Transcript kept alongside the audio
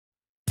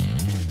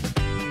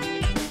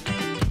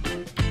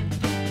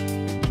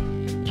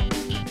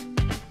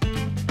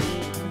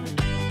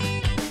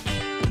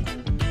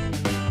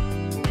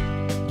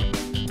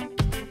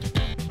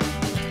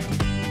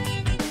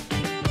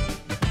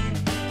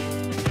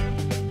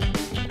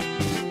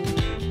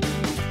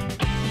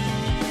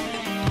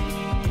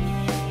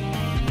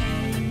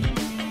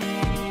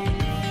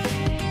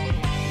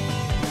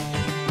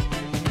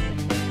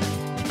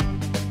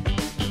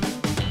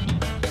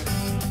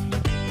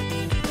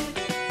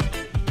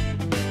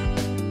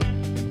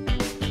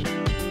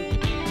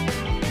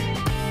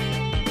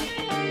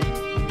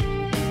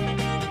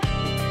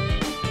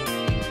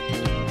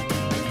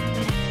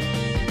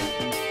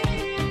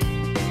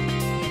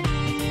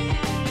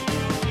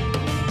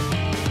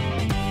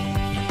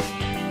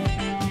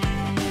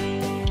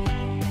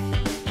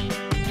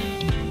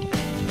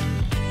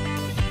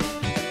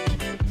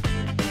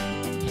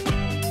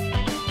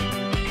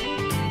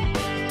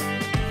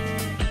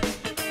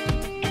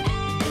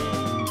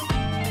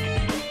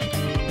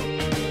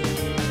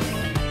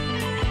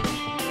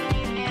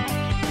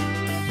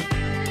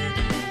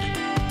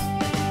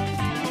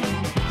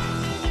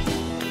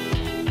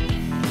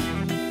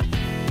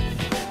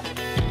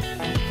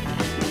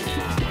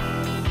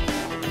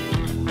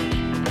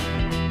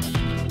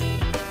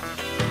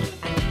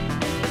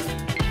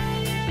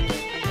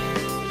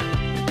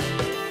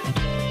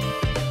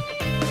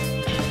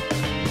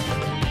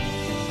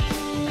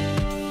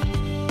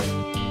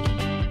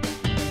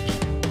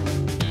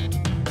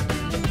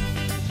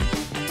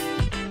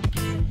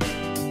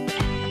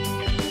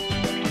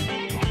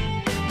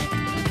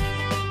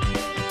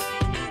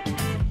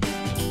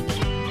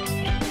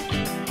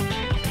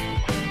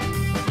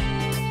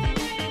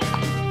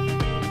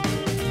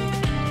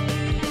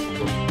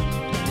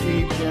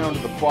deep down to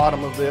the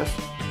bottom of this.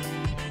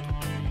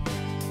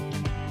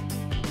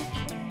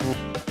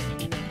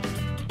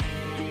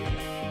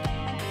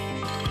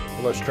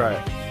 So let's try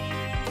it.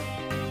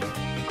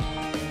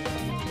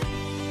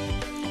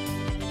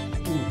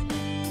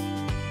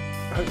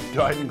 I've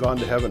died and gone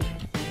to heaven.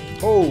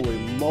 Holy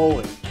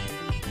moly.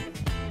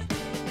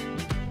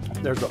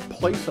 There's a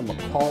place in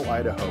McCall,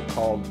 Idaho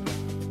called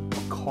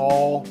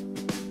McCall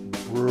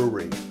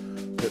Brewery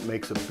that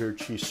makes a beer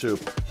cheese soup,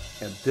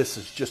 and this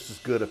is just as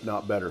good, if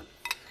not better.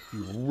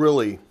 You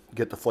really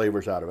get the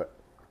flavors out of it.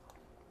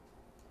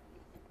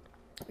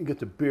 You get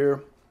the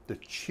beer, the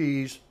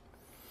cheese,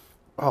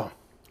 oh,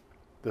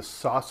 the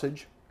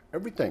sausage,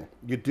 everything.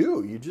 You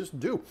do, you just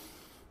do.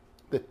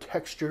 The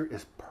texture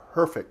is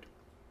perfect.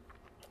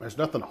 There's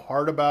nothing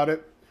hard about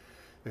it.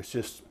 It's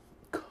just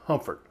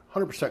comfort,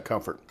 100%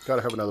 comfort.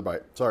 Gotta have another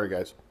bite. Sorry,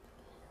 guys.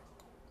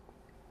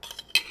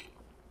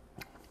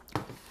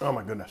 Oh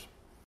my goodness.